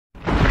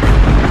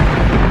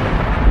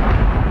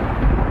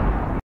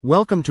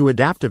Welcome to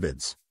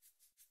Adaptivids.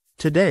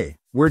 Today,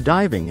 we're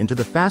diving into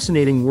the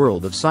fascinating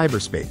world of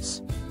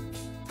cyberspace.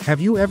 Have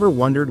you ever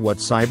wondered what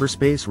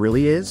cyberspace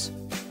really is?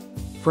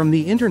 From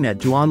the internet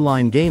to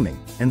online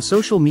gaming, and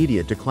social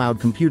media to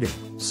cloud computing,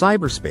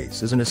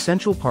 cyberspace is an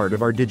essential part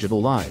of our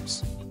digital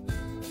lives.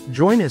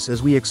 Join us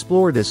as we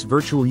explore this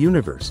virtual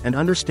universe and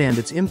understand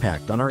its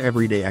impact on our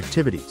everyday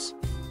activities.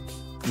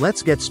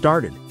 Let's get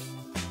started.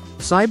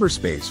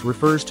 Cyberspace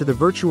refers to the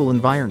virtual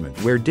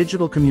environment where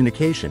digital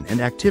communication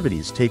and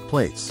activities take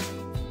place.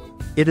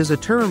 It is a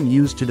term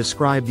used to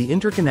describe the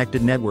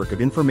interconnected network of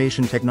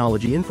information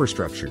technology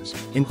infrastructures,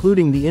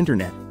 including the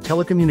internet,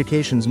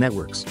 telecommunications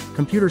networks,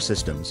 computer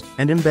systems,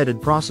 and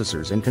embedded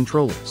processors and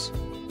controllers.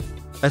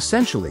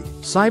 Essentially,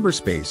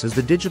 cyberspace is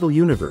the digital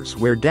universe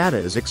where data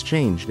is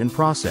exchanged and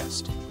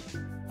processed.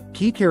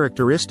 Key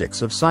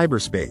characteristics of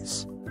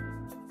cyberspace.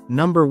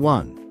 Number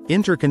 1.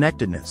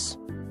 Interconnectedness.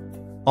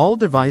 All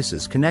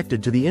devices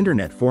connected to the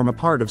internet form a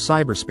part of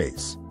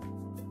cyberspace.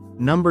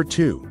 Number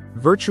 2.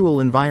 Virtual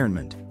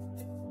environment.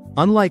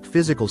 Unlike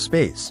physical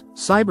space,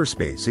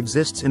 cyberspace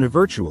exists in a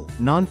virtual,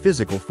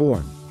 non-physical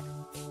form.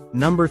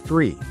 Number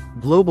 3.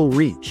 Global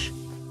reach.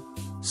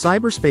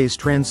 Cyberspace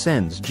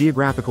transcends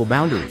geographical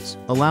boundaries,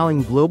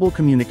 allowing global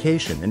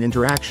communication and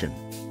interaction.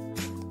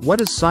 What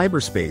is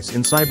cyberspace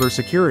in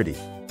cybersecurity?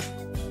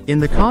 In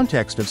the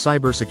context of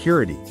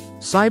cybersecurity,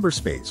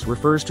 cyberspace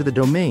refers to the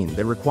domain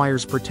that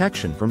requires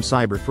protection from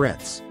cyber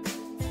threats.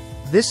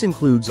 This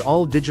includes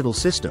all digital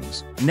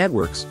systems,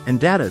 networks, and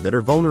data that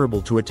are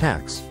vulnerable to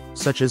attacks,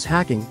 such as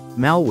hacking,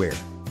 malware,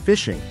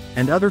 phishing,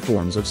 and other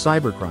forms of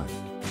cybercrime.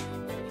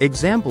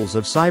 Examples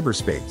of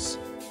cyberspace.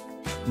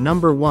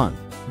 Number 1.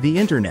 The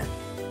Internet.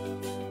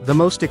 The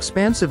most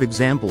expansive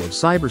example of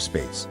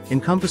cyberspace,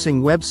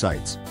 encompassing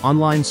websites,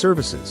 online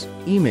services,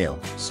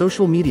 email,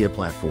 social media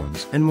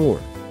platforms, and more.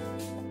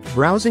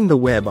 Browsing the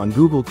web on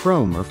Google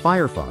Chrome or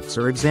Firefox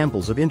are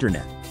examples of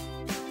Internet.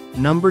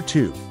 Number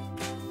 2.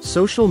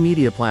 Social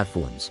media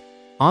platforms.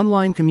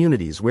 Online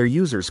communities where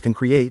users can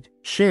create,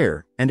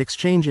 share, and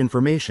exchange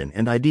information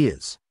and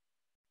ideas.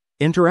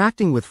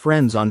 Interacting with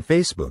friends on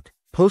Facebook,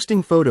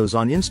 posting photos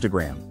on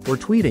Instagram, or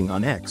tweeting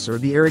on X are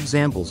the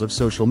examples of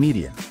social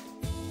media.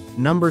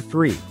 Number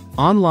 3.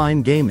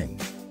 Online gaming.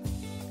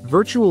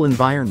 Virtual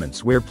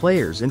environments where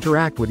players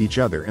interact with each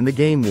other in the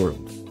game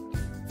world.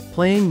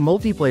 Playing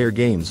multiplayer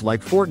games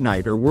like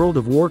Fortnite or World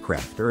of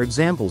Warcraft are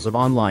examples of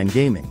online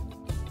gaming.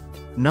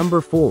 Number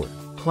 4.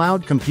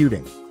 Cloud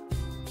computing.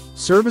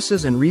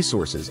 Services and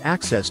resources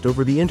accessed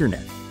over the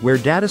internet, where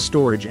data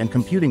storage and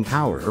computing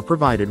power are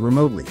provided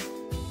remotely.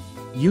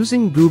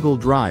 Using Google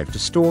Drive to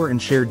store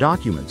and share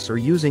documents or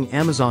using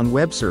Amazon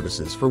Web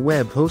Services for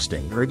web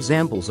hosting are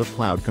examples of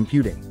cloud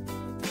computing.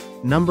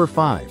 Number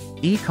 5.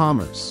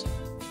 E-commerce.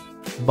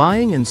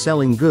 Buying and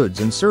selling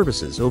goods and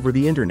services over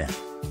the internet.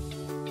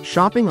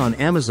 Shopping on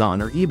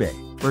Amazon or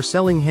eBay, or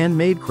selling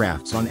handmade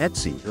crafts on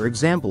Etsy are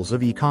examples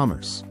of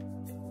e-commerce.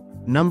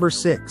 Number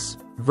 6.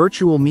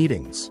 Virtual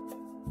meetings.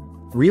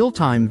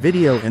 Real-time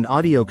video and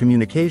audio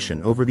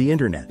communication over the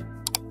internet.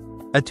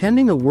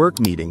 Attending a work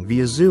meeting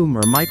via Zoom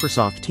or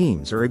Microsoft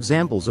Teams are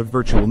examples of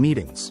virtual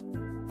meetings.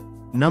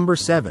 Number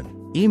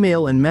 7.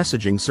 Email and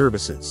messaging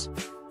services.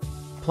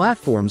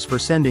 Platforms for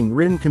sending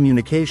written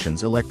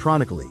communications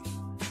electronically.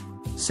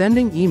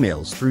 Sending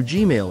emails through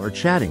Gmail or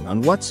chatting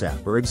on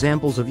WhatsApp are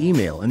examples of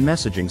email and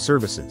messaging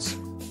services.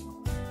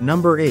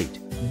 Number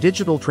 8.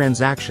 Digital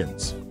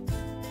transactions.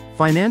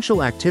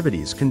 Financial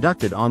activities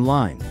conducted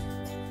online.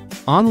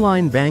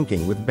 Online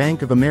banking with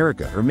Bank of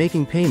America or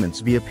making payments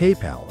via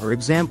PayPal are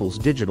examples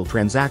of digital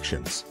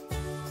transactions.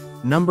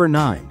 Number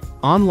 9.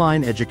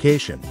 Online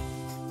education.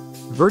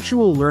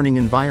 Virtual learning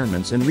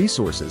environments and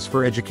resources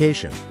for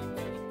education.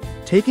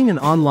 Taking an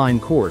online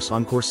course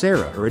on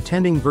Coursera or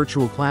attending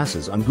virtual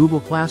classes on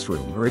Google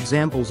Classroom are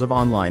examples of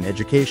online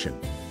education.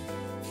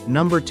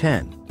 Number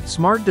 10.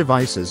 Smart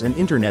devices and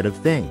Internet of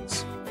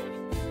Things.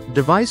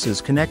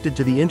 Devices connected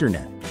to the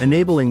internet,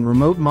 enabling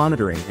remote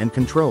monitoring and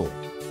control.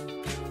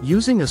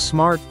 Using a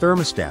smart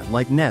thermostat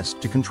like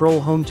Nest to control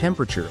home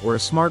temperature or a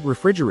smart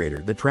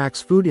refrigerator that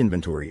tracks food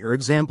inventory are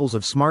examples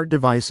of smart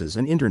devices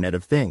and Internet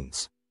of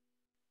Things.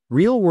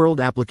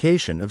 Real-world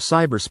application of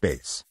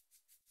cyberspace.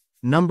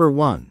 Number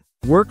 1.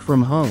 Work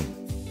from home.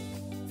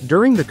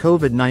 During the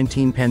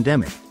COVID-19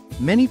 pandemic,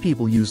 many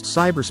people used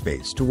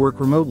cyberspace to work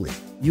remotely,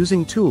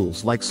 using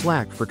tools like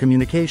Slack for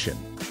communication,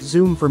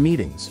 Zoom for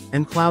meetings,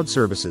 and cloud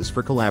services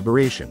for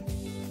collaboration.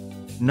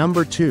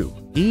 Number 2.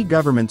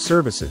 E-government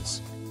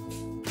services.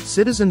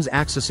 Citizens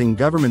accessing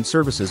government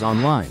services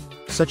online,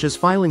 such as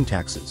filing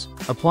taxes,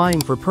 applying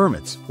for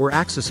permits, or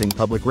accessing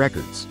public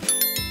records.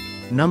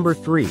 Number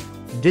 3.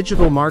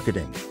 Digital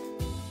marketing.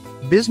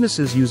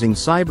 Businesses using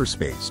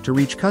cyberspace to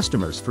reach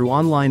customers through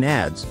online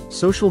ads,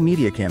 social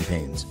media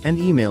campaigns, and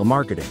email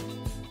marketing.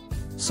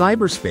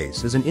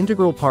 Cyberspace is an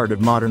integral part of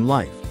modern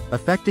life,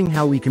 affecting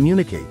how we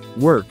communicate,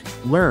 work,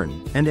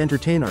 learn, and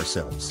entertain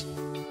ourselves.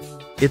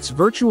 Its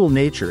virtual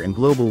nature and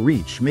global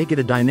reach make it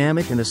a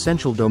dynamic and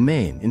essential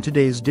domain in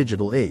today's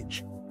digital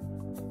age.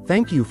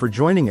 Thank you for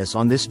joining us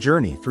on this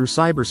journey through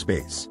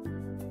cyberspace.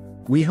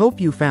 We hope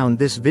you found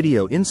this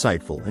video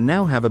insightful and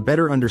now have a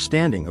better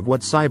understanding of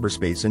what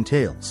cyberspace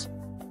entails.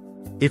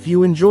 If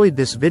you enjoyed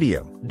this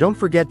video, don't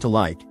forget to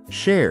like,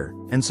 share,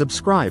 and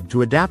subscribe to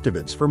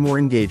Adaptivids for more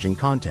engaging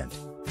content.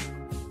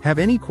 Have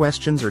any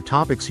questions or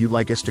topics you'd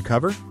like us to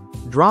cover?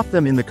 Drop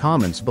them in the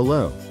comments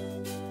below.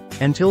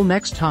 Until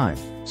next time,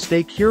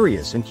 stay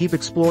curious and keep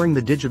exploring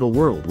the digital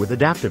world with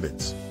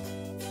Adaptivids.